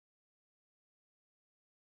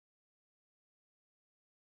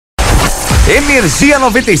Energia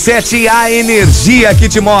 97, a energia que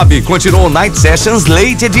te move. Continuou Night Sessions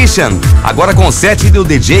Late Edition. Agora com o set do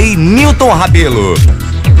DJ NILTON Rabelo.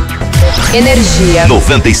 Energia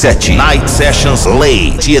 97, Night Sessions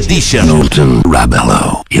Late Edition. NILTON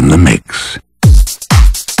Rabelo in the mix.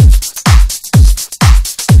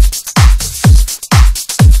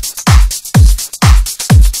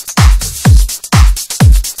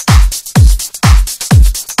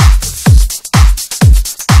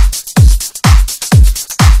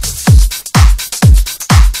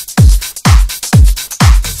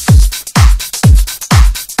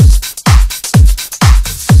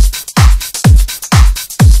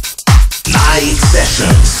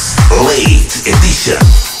 Sessions Late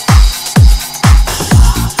Edition.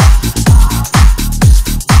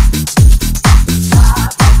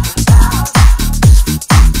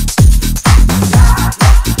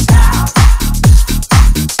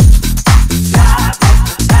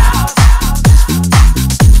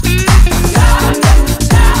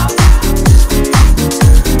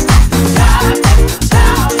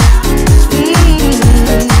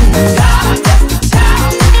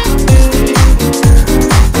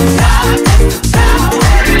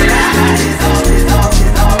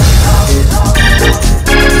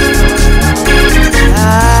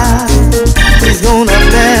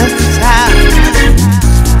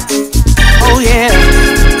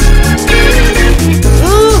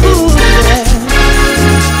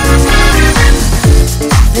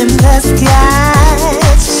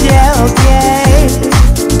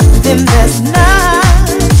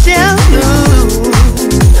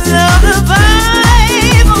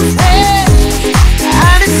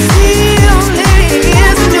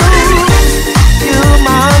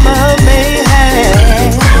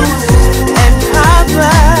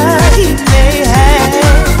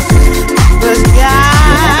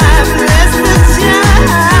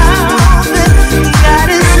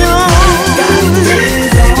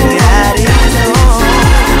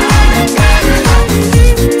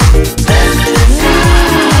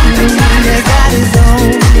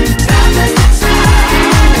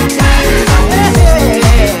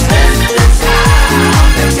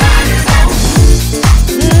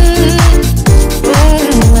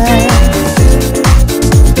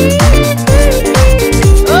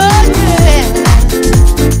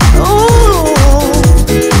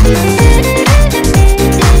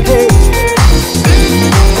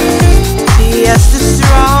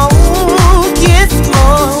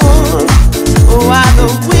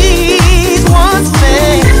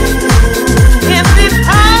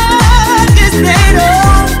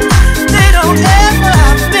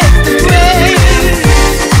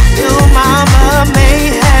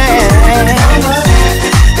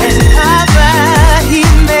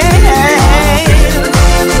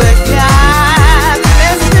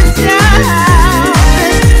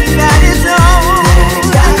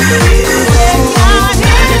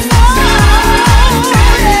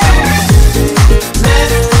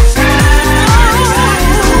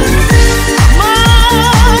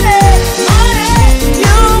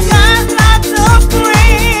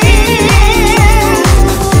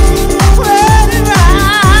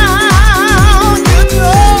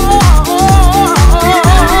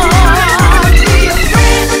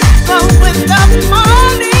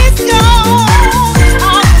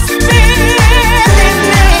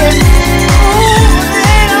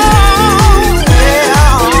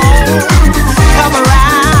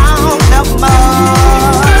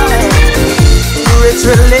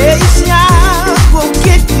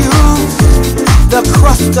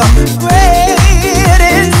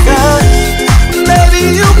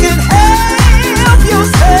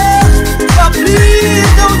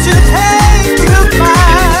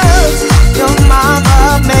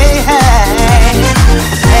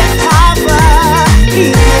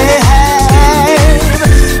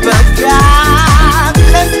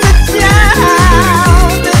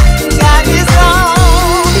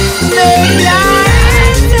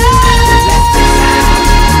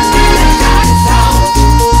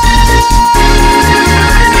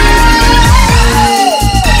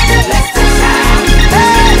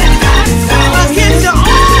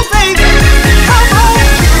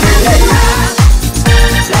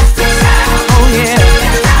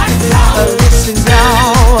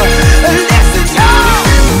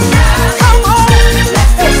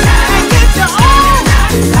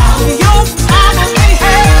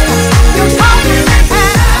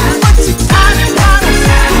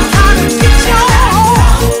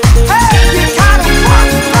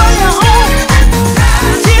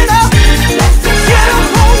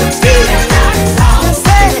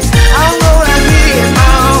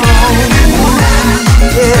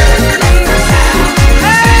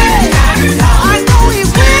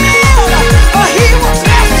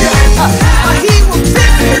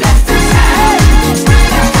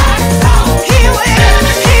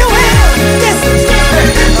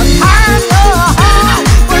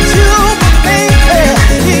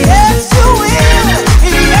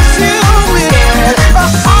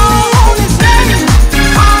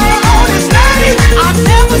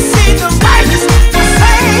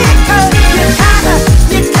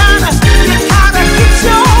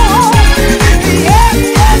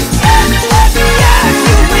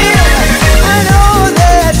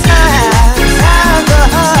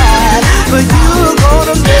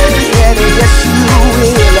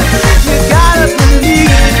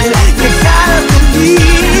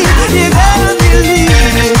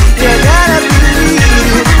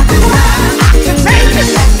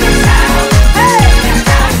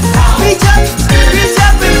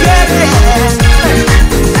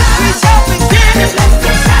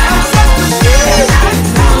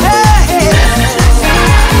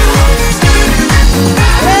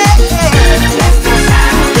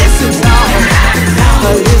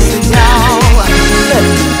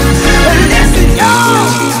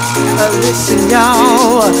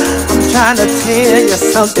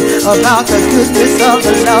 something about the goodness of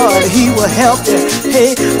the Lord. He will help you.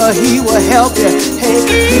 Hey, he will help you. Hey,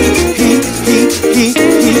 he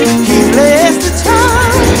bless the town.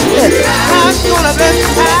 God's gonna bless the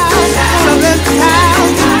town. Gonna bless the town.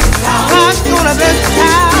 God's gonna bless the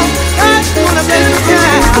town. God's gonna bless the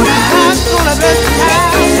town. God's gonna bless the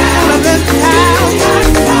town. Gonna bless the town.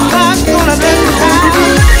 God's gonna bless the town.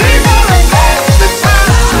 He's gonna bless the town.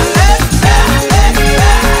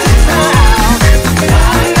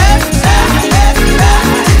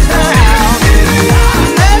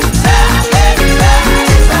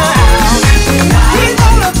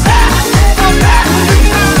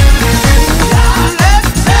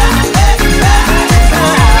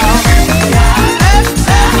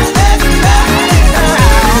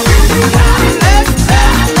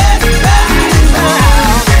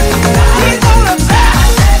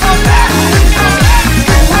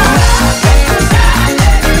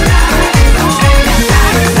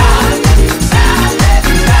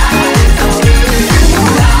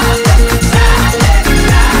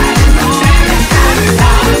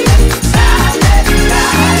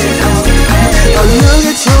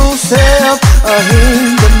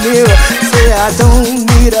 In the mirror, say I don't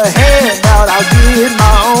need a handout, I'll get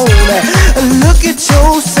my own. Look at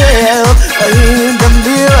yourself in the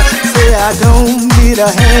mirror, say I don't need a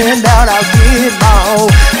handout, I'll get my own.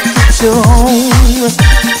 Get your own,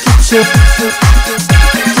 get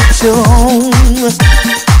your own,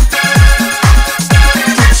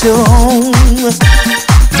 get your own.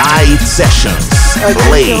 Night Sessions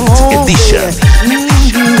Late Edition.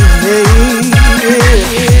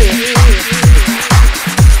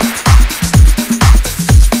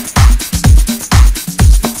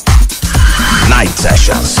 Night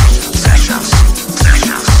Sessions.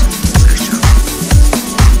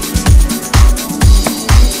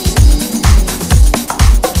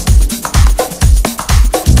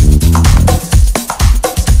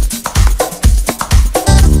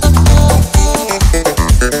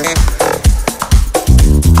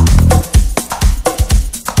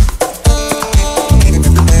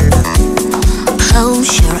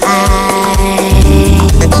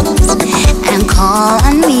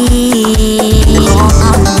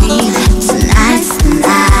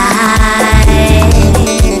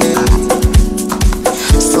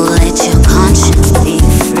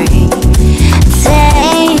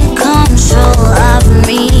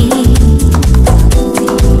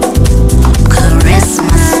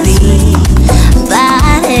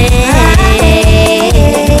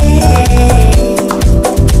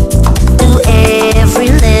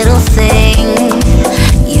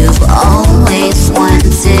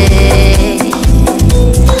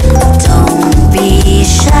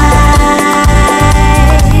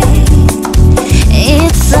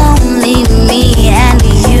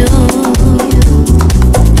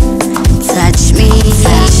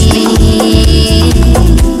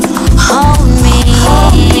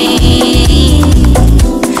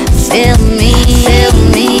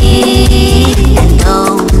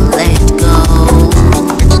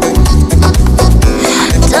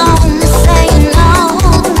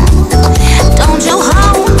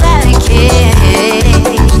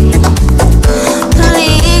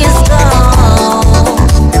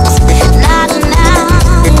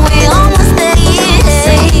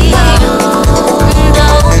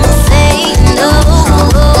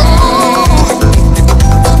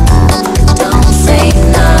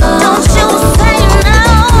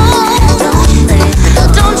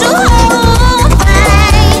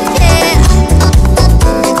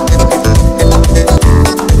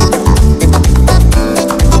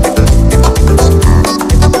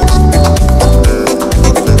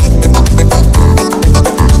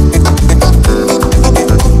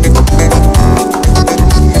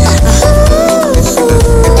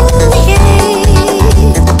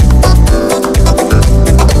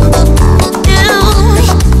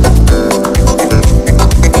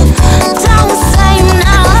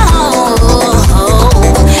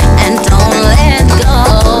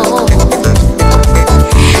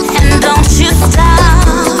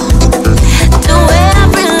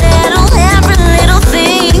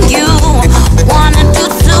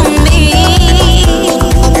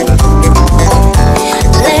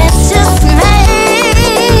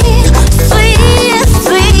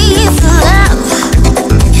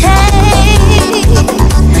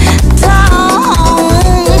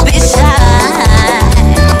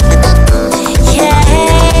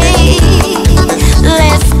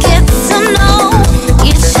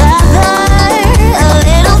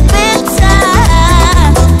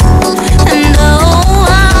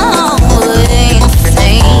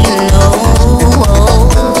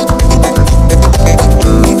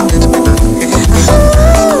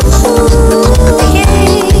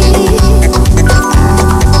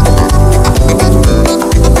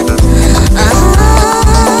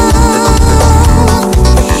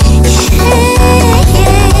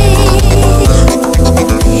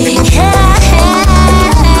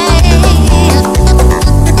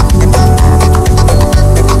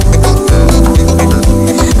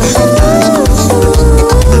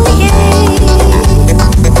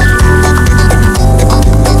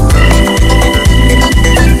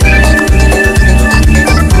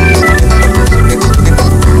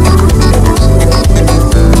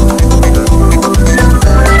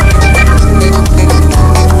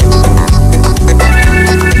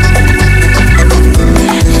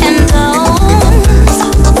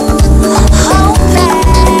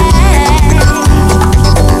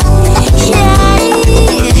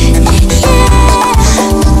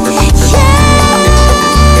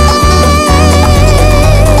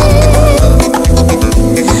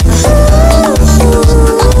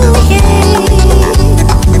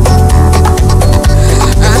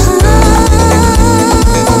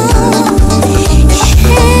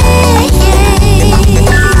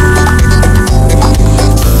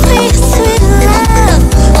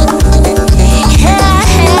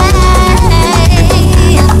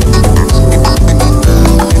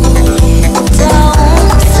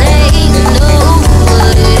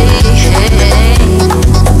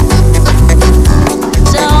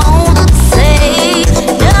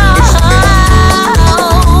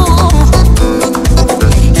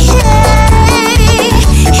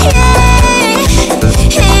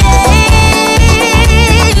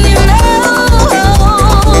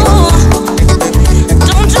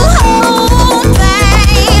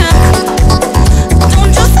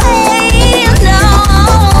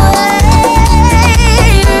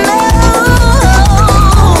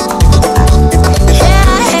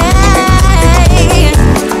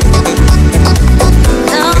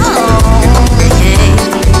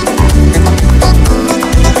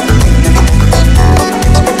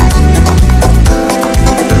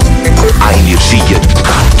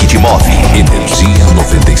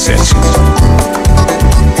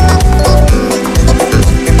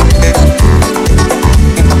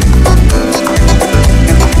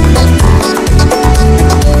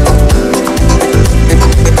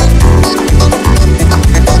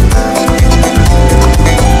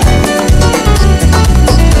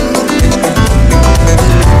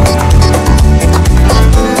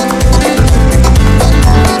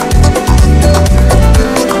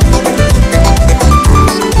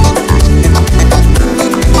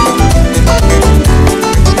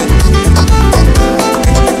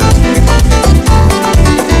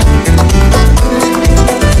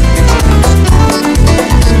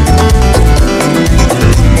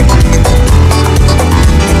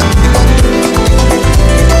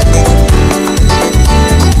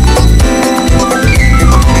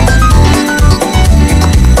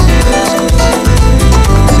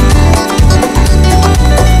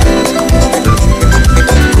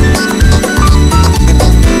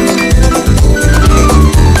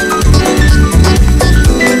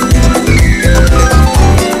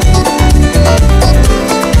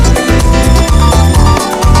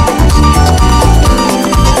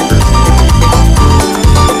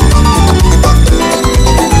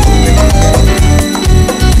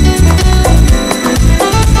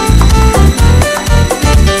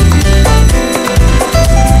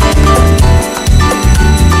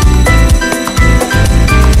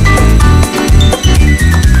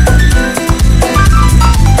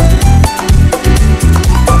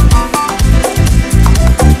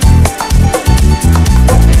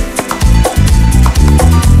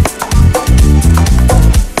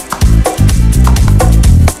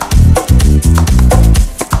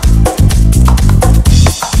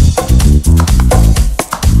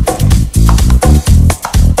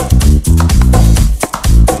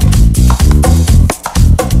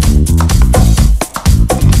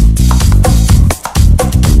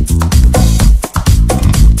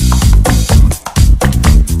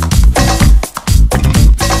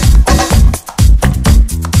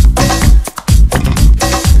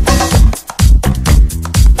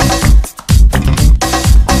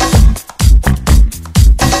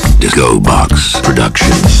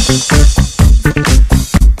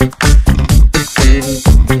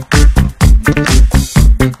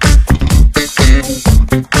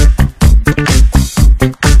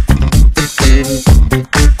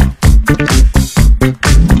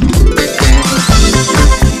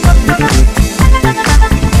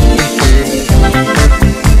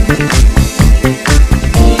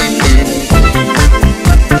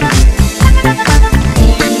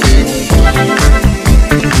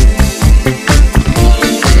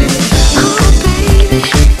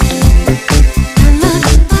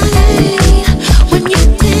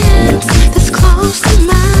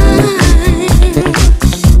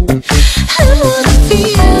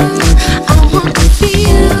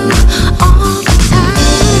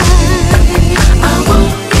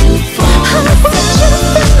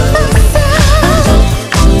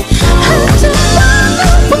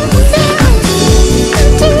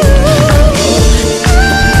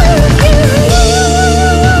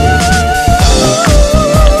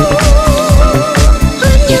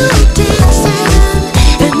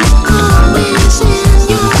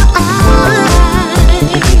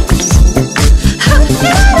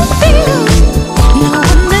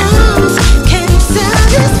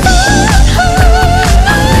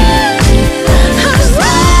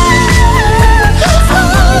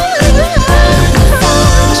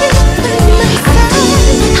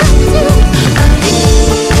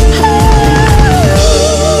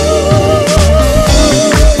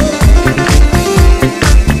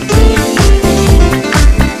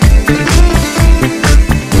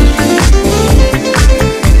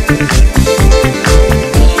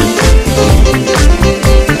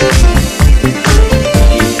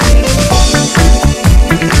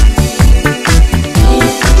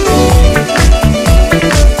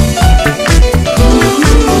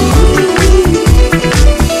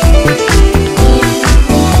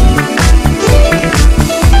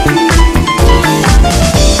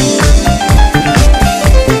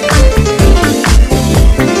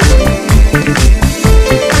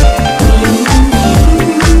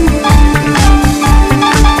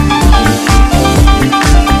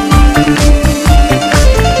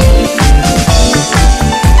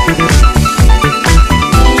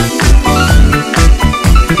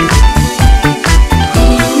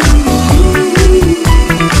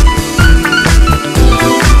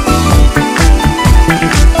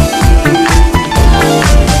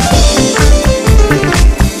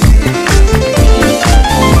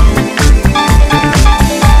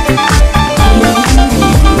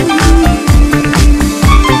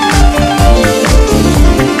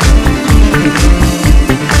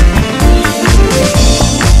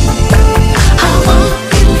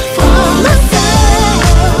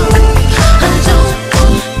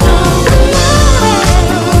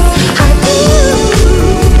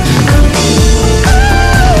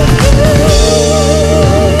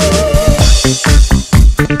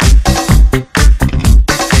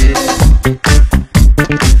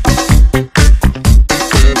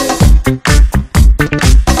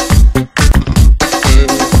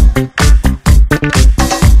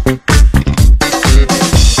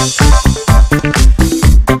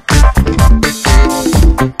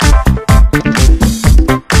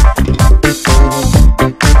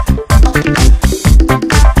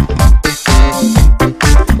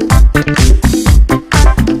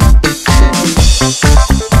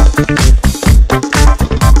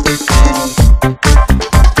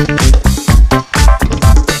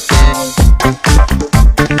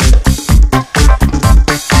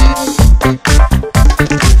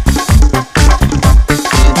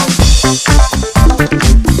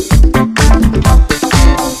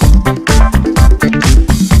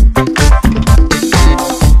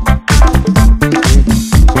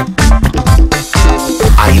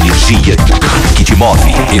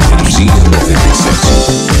 Energia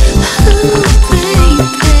 97.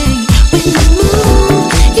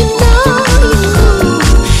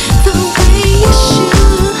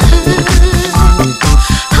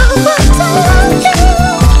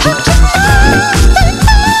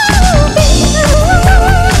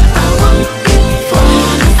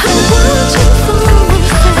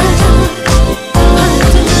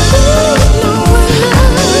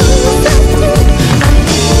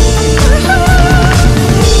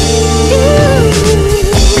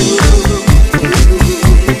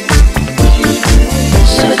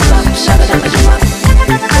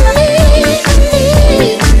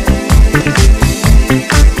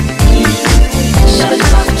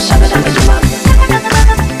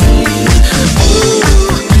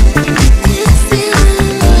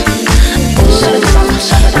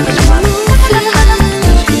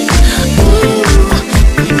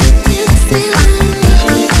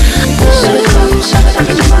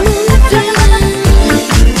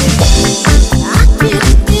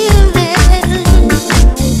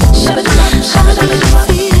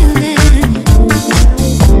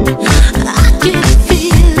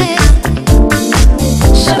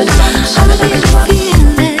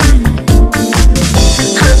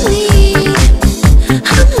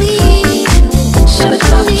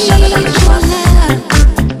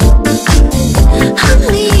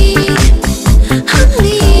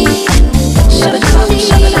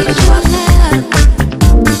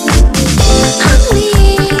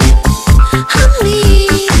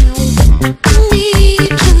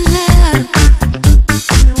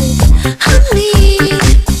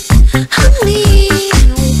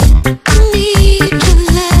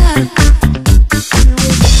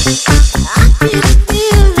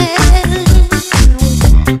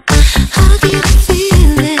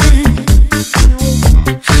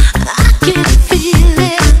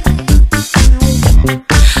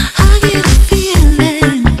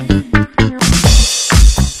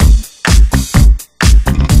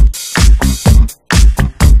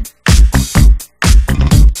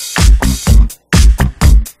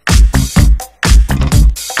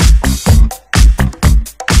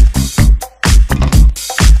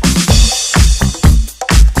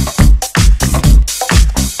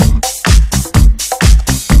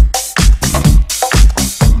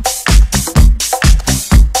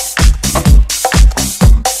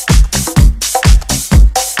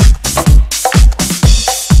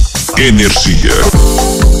 Energia.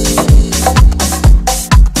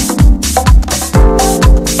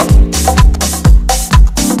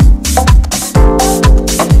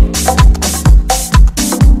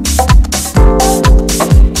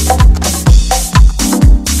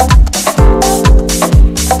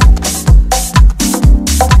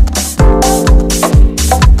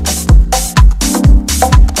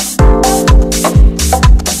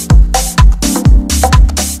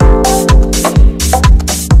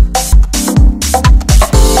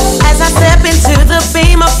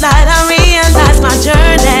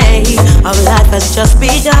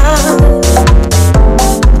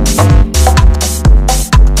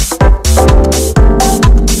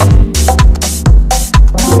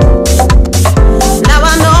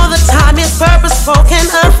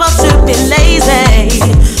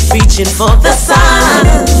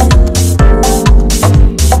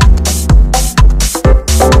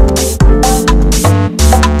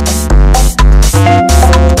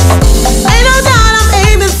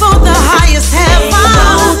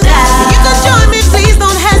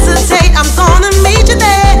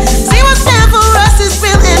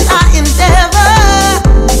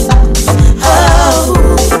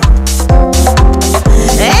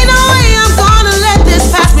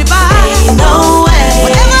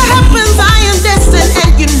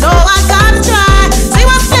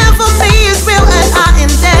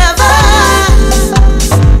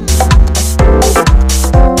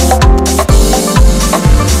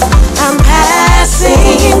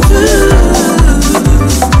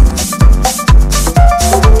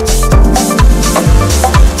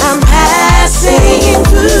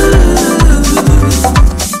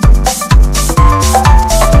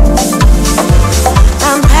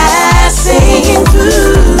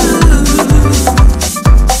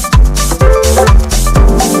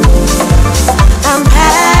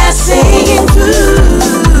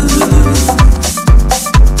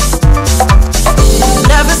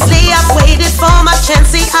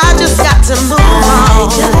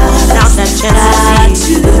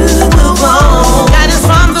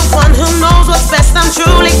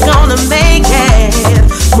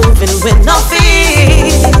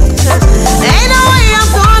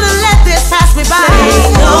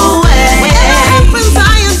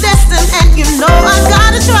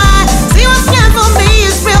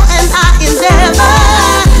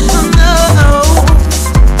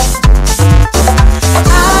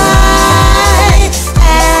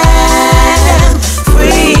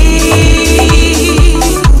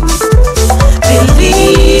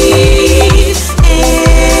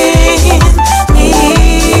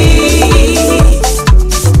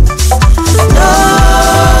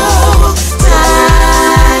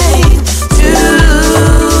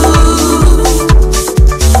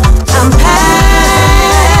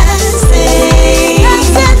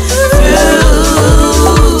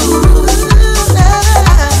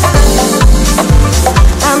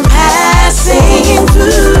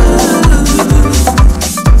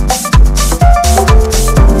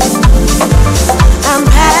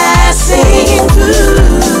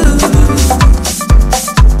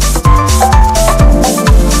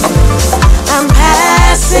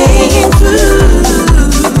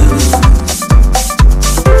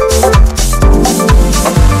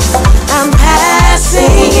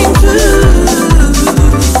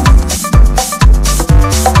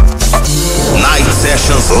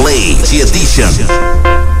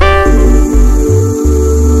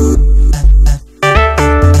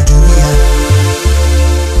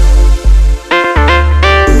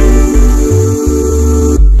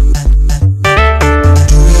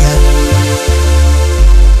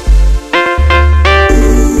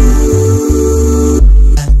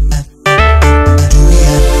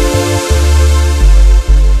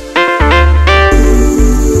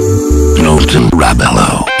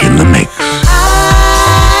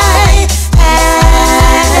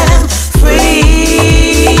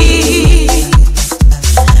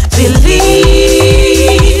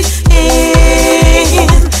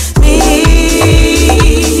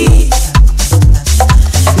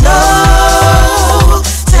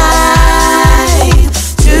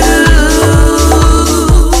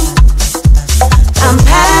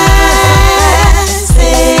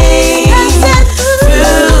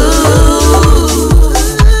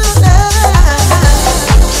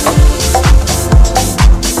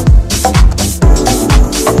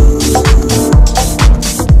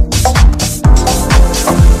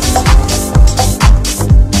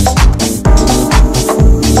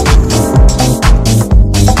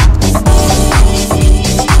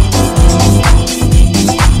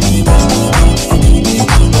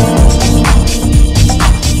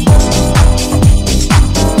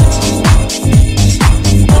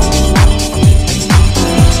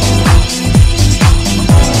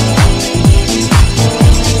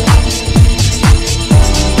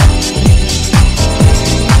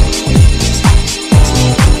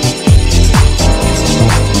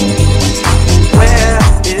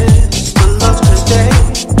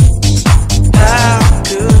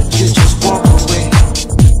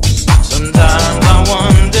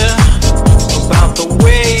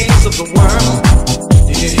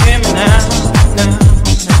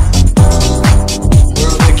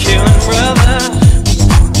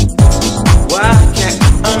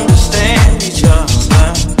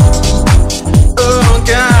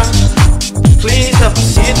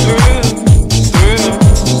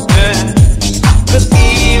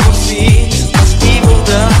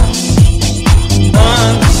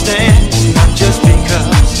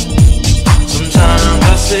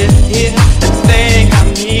 sit here and think I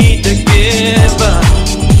need to give up.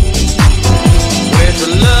 Where's the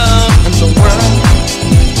love in the world?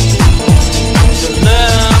 Where's the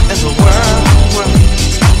love in the world?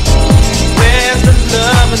 Where's the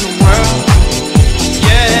love in the world?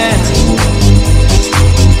 Yeah.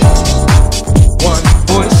 One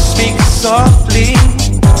voice speaks softly,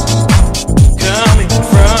 coming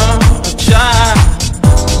from a child,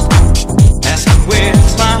 asking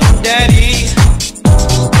where's my daddy,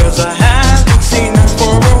 'cause I haven't seen him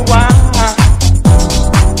for a while.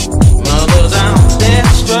 Mother's out there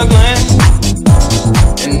struggling,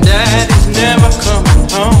 and daddy's never coming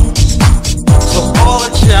home. So all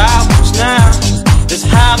the child wants now is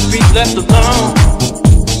how to be left alone.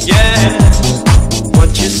 Yeah, what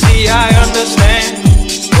you see I understand,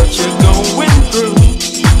 what you're going through.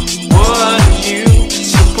 What are you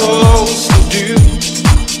supposed to do?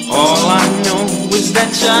 All I know is that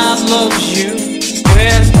child loves you.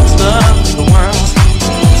 Where's the love in the world?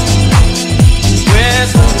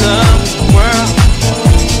 Where's the love in the world?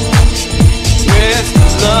 Where's the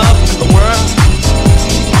love in the world?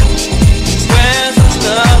 Where's the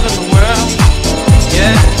love in the world?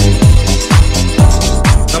 Yeah.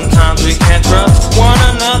 Sometimes we can't trust one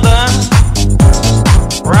another,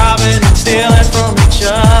 robbing and stealing from each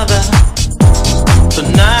other. So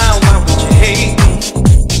now why would you hate me?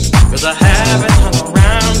 'Cause I haven't hung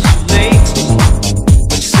around you lately.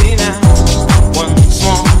 But you see now, one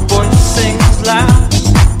small voice sings loud.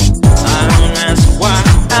 I don't ask why,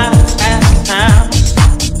 I ask how.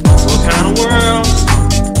 What kind of world,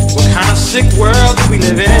 what kind of sick world do we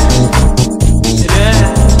live in? Yeah.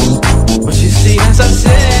 But you see, as I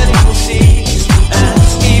said, evil sees as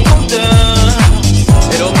evil does.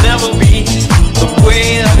 It'll never be the way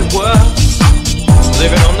that it was.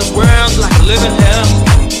 Living on this world's like a living hell.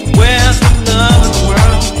 Where's the love in the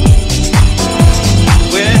world?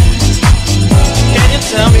 Where? Can you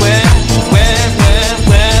tell me where? Where's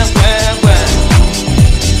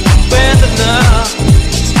the love?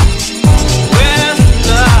 Where's the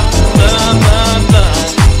love? Love, love, love.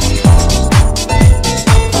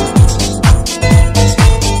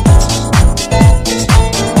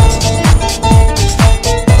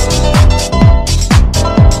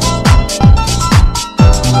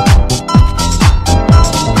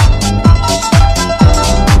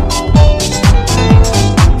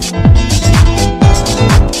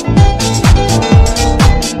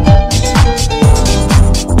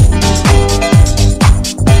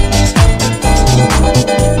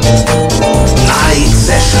 Night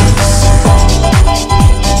sessions.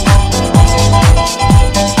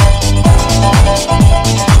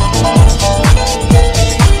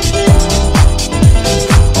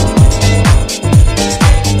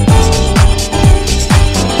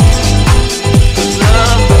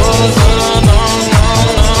 Love goes on, baby.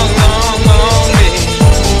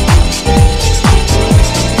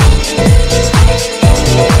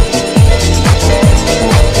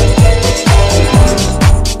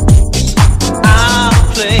 I'll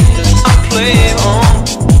play on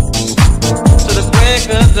to the break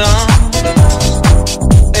of dawn.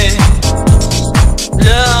 Hey,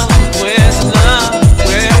 love, where's the love?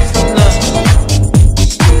 Where's the love?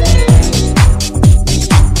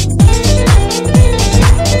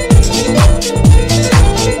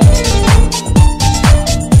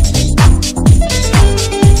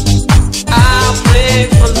 I'll play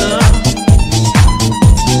for love,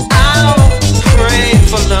 I'll pray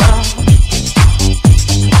for love,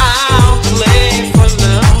 I'll play for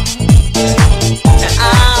love, and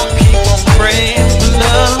I'll keep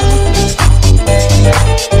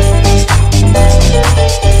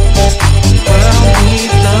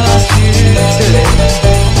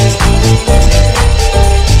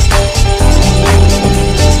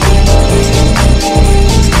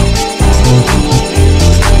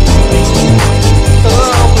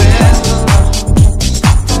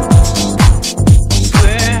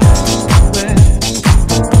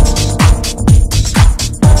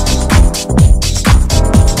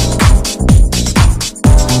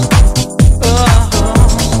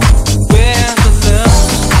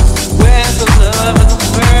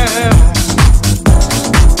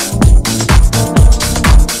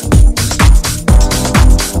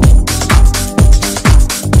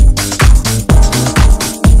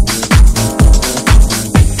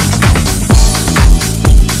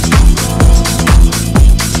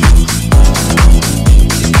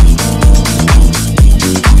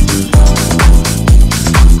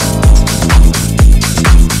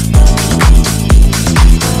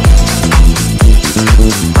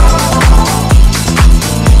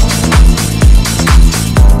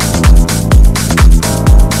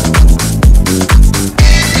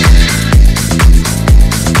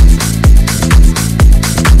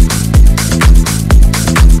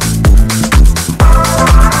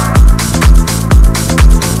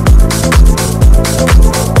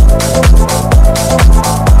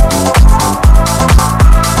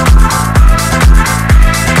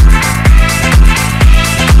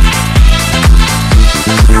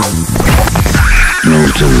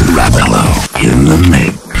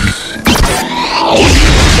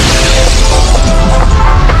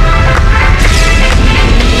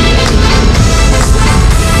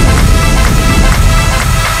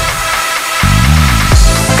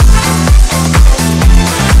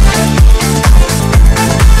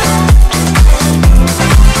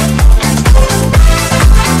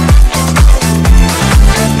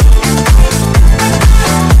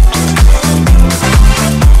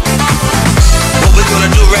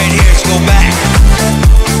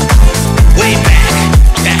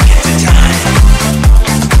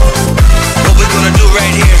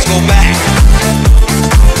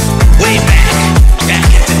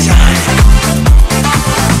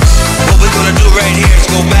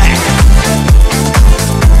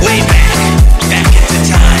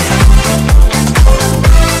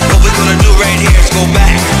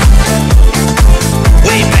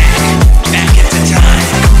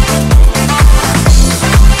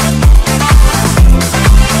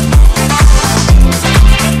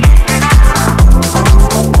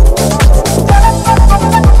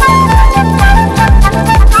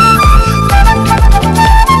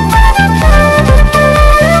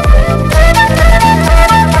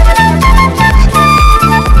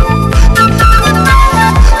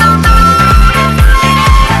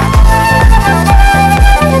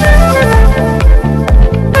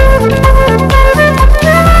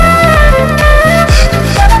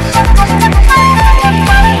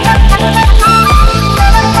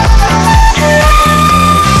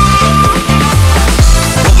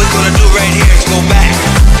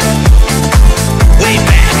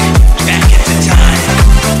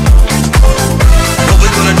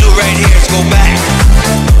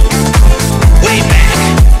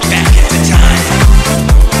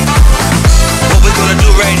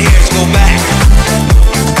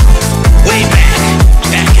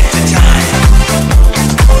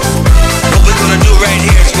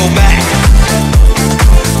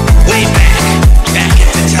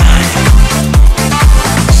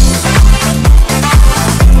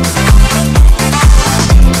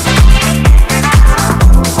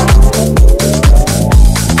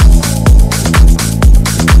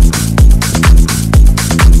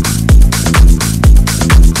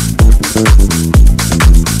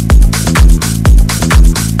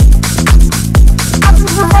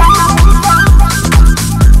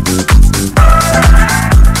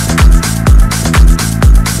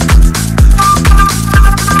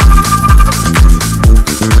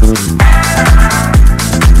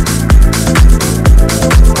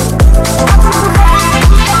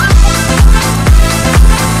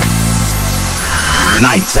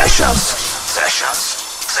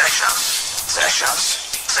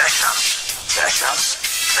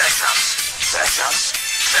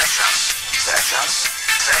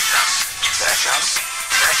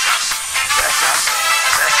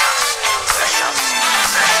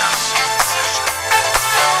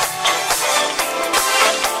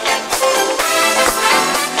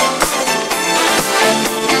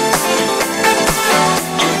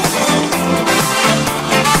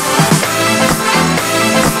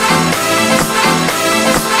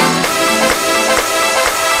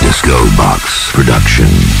Disco Box Production.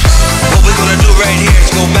 What we're gonna do right here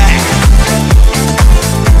is go back.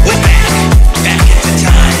 Way back into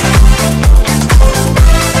time.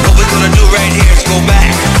 What we're gonna do right here is go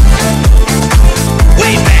back.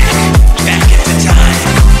 Way back into time.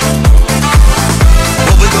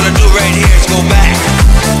 What we're gonna do right here is go back.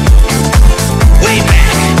 Way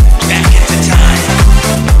back into time.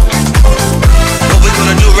 What we're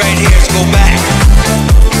gonna do right here is go back.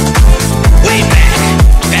 Way back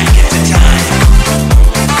into time.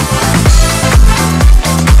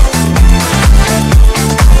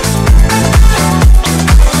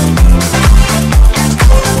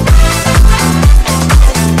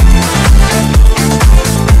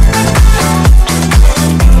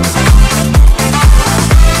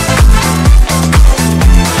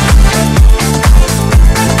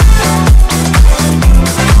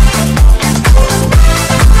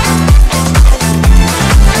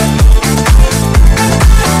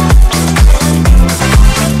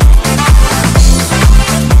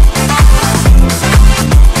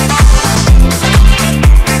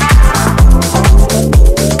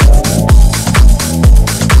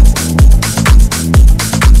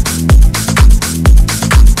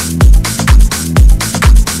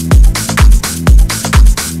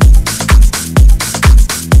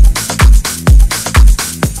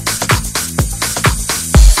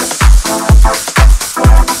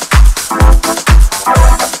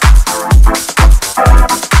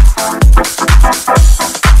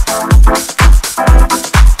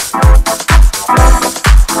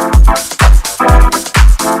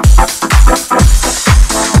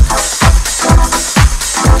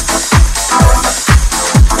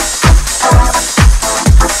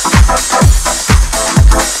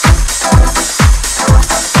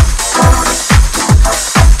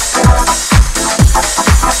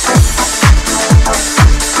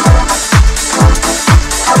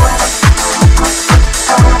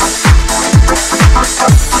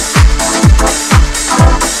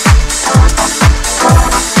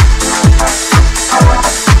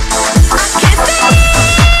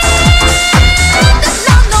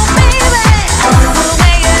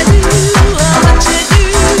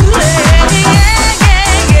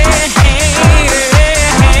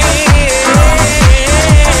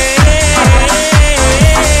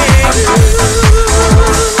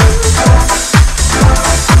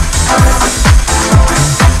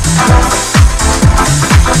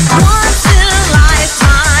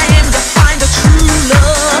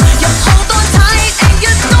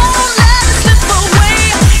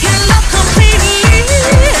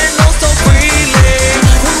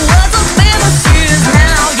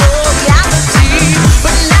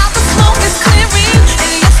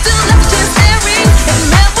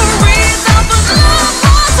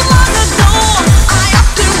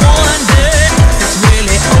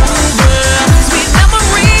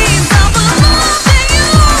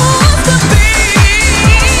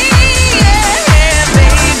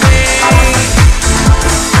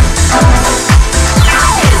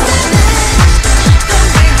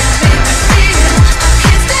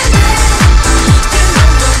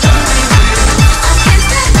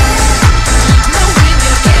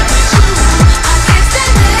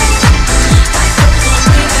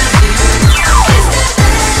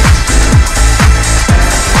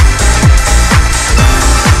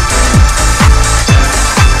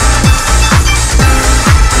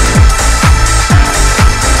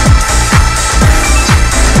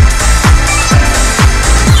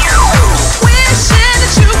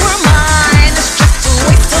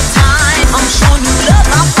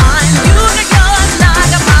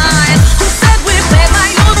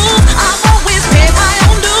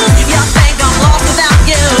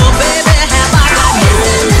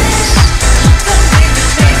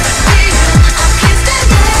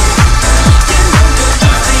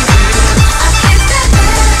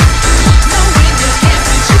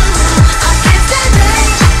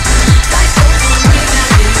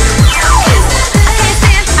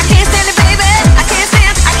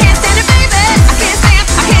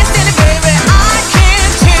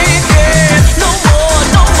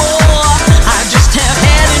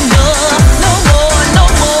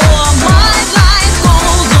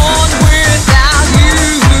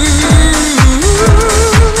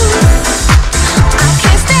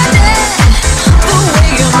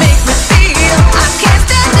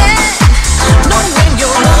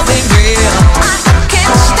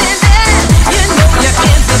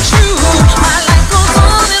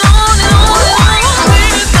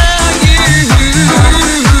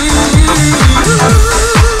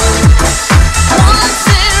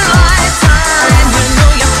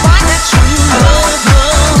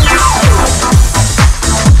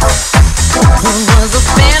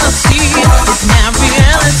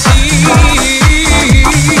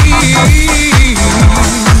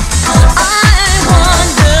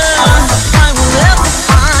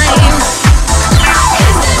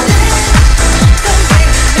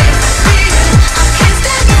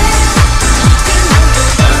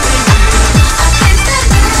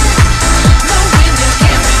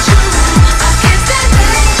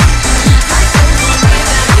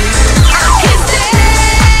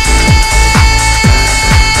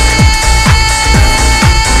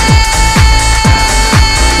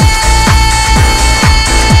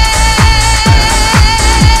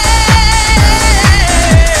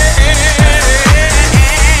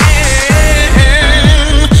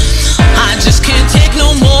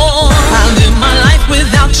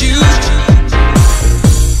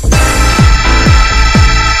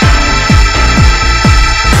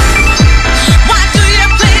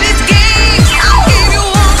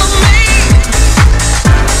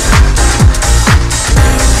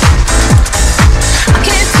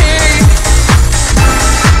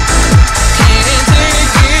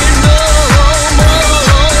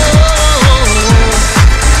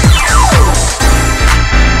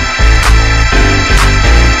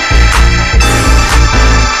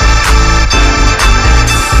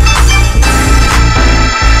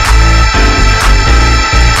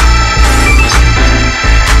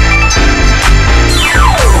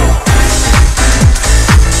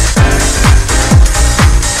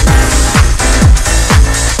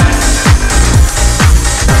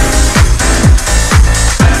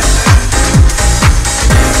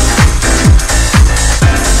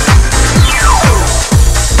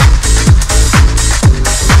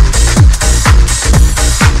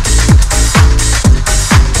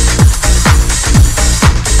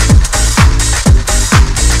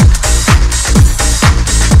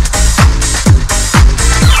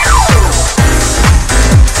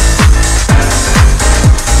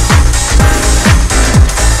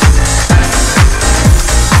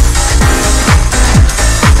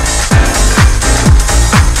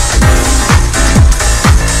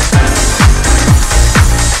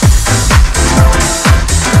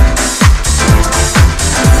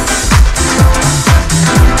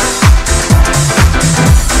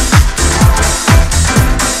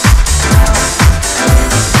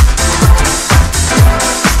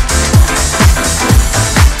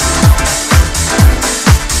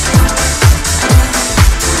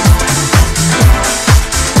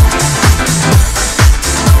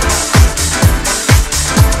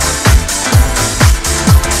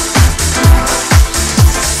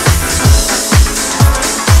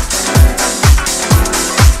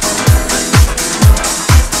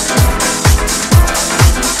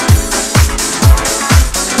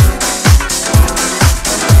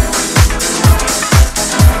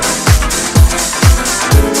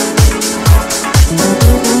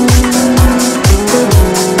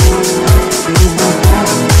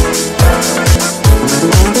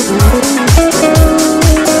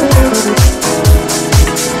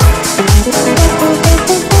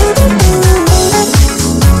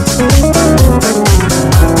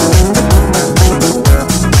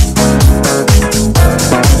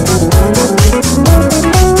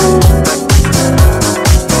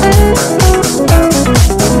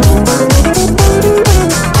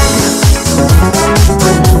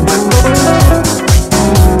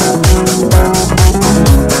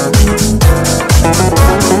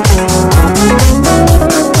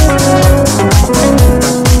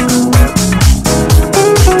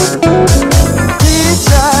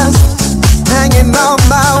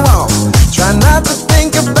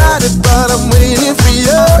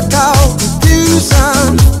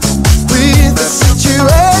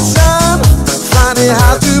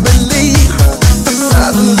 how to believe.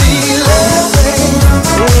 Suddenly loving,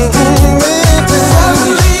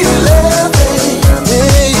 suddenly loving,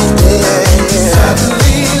 yeah, yeah.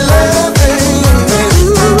 Suddenly loving,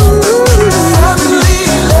 suddenly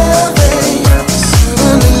loving,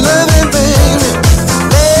 suddenly loving, baby.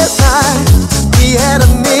 Last night we had a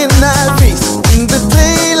midnight feast in the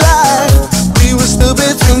daylight. We were still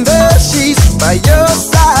between the sheets by your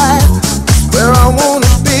side. Where I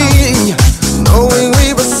wanna be, knowing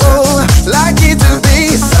we were so lucky to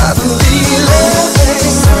be. Suddenly loving,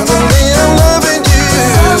 suddenly I'm loving you.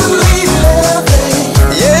 Suddenly loving,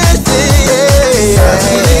 yeah, yeah, yeah.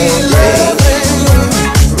 Suddenly loving,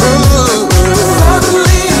 ooh.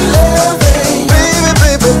 Suddenly loving, baby,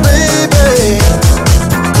 baby, baby.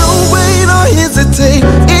 Don't wait or hesitate,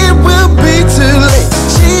 it will be too late.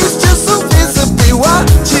 She's just so visibly what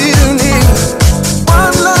you need.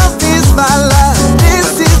 One love is my life,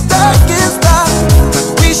 this is darkest time.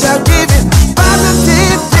 We shall give it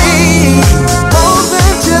positivity, more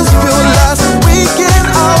than just pure lust. We can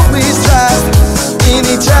always trust in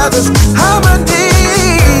each other's harmony.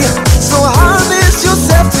 So harness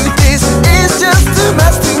yourself to this, it's just too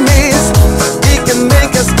much to miss. It can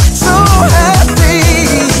make us so happy.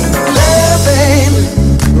 Loving,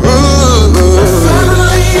 ooh,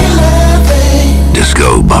 suddenly loving,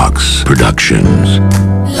 Disco Box Productions.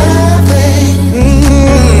 loving,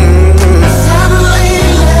 suddenly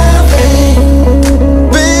loving,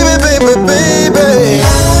 baby, baby, baby,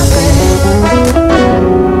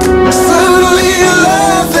 suddenly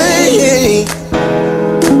loving,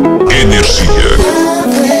 Energia.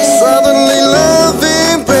 suddenly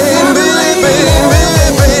loving, baby,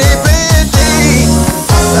 baby, baby,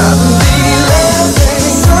 suddenly loving,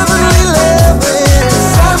 suddenly loving,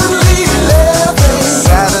 suddenly loving,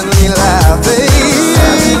 suddenly loving,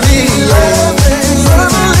 suddenly loving,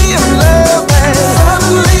 suddenly I'm loving,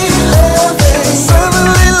 suddenly loving,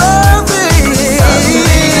 suddenly loving,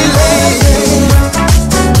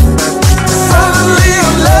 suddenly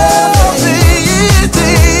I'm loving.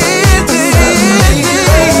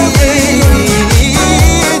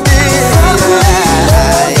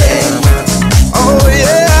 Oh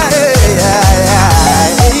yeah,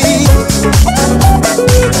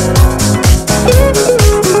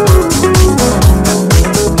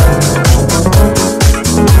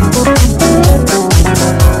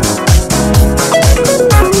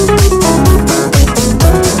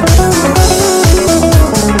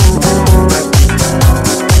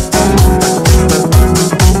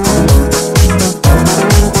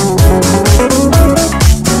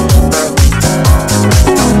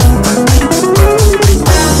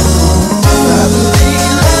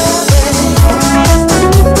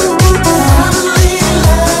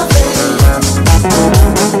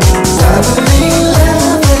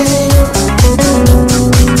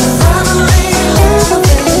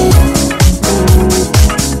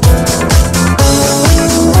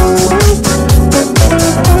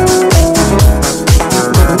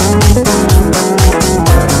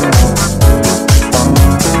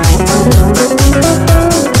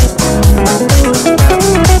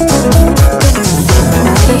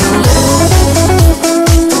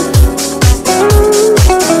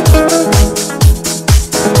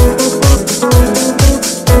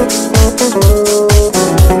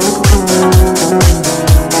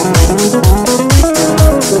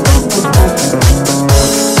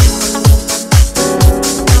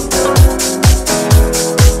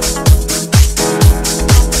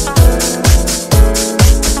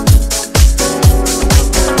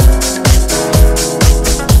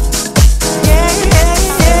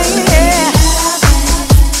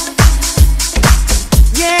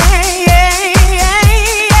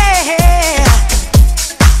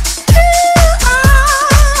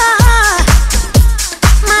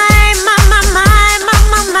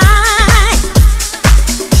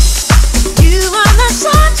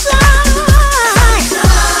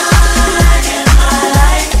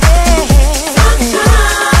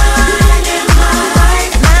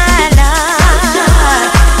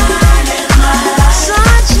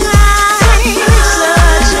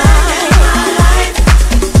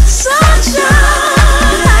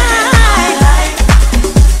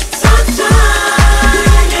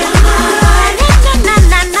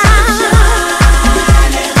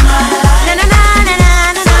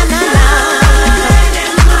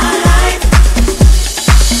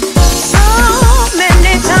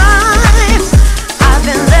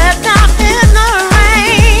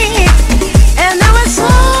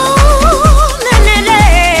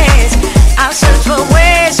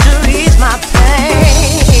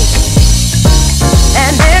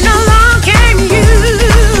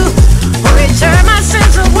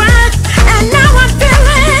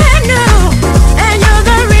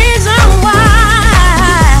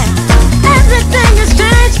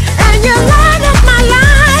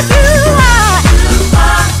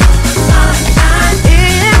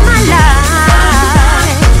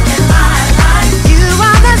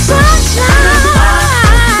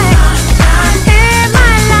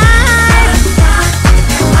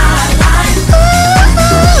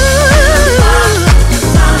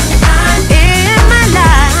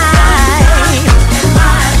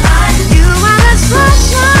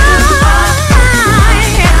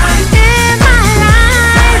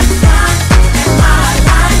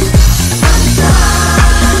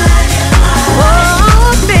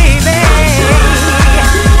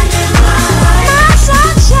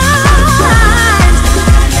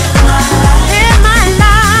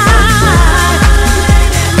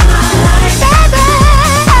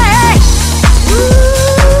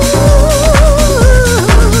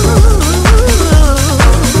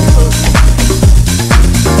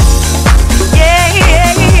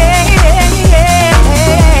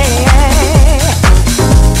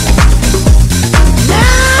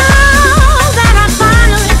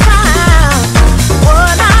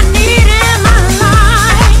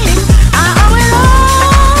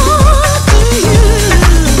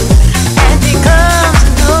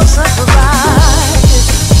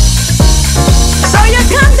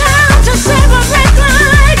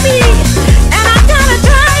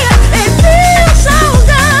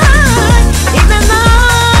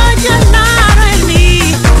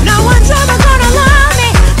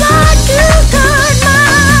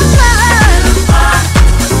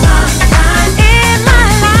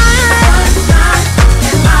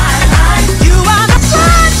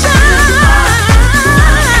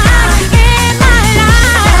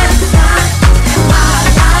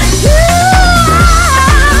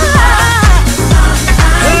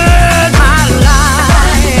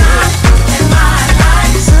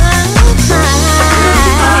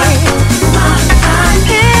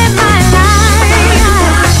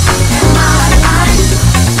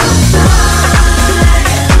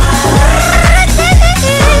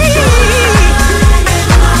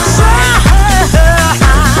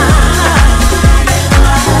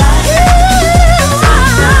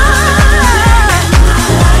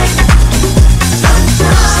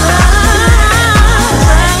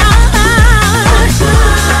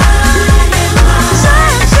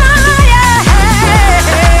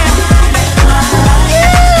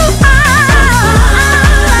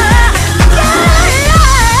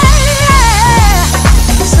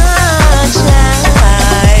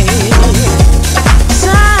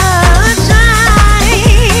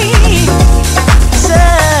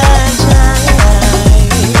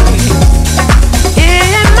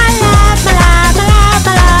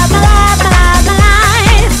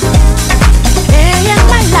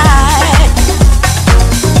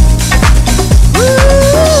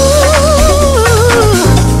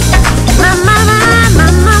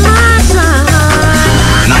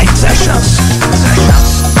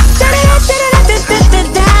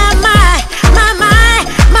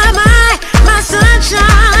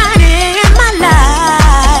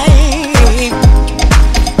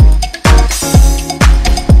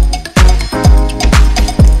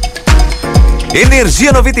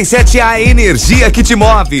 Energia 97, a energia que te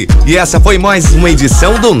move. E essa foi mais uma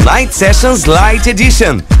edição do Night Sessions Light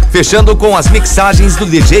Edition. Fechando com as mixagens do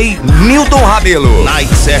DJ NILTON Rabelo.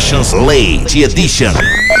 Night Sessions Late Edition.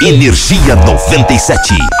 Energia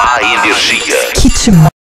 97. A energia que te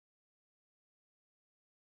move.